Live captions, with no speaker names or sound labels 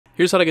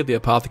Here's how to get the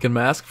Apothicon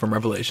mask from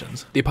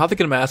Revelations. The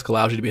Apothicon mask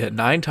allows you to be hit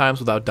 9 times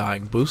without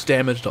dying, boosts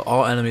damage to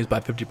all enemies by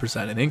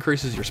 50%, and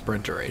increases your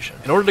sprint duration.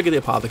 In order to get the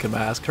Apothicon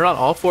mask, turn on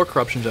all 4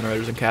 corruption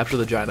generators and capture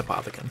the giant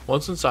Apothicon.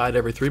 Once inside,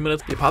 every 3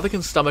 minutes, the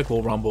Apothicon's stomach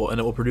will rumble and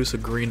it will produce a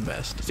green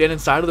mist. Stand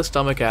inside of the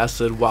stomach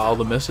acid while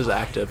the mist is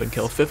active and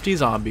kill 50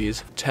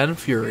 zombies, 10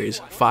 furies,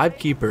 5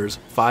 keepers,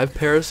 5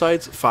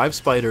 parasites, 5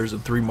 spiders,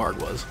 and 3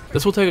 margwas.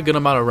 This will take a good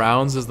amount of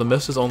rounds as the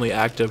mist is only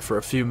active for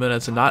a few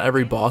minutes and not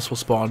every boss will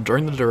spawn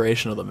during the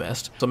duration of the mist,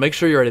 so make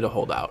sure you're ready to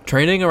hold out.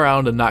 Training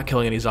around and not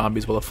killing any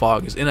zombies while the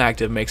fog is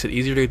inactive makes it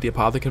easier to get the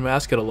Apothicon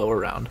mask at a lower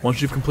round. Once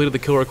you've completed the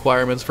kill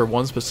requirements for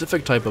one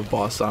specific type of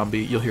boss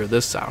zombie, you'll hear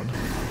this sound.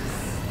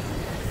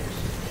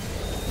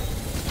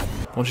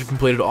 Once you've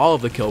completed all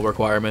of the kill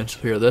requirements,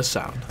 you'll hear this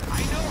sound.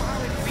 I know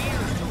how it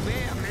feels to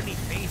wear many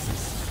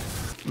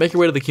faces. Make your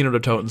way to the Keynote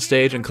of Toten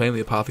stage and claim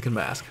the Apothicon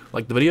mask.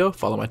 Like the video,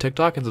 follow my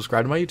TikTok, and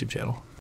subscribe to my YouTube channel.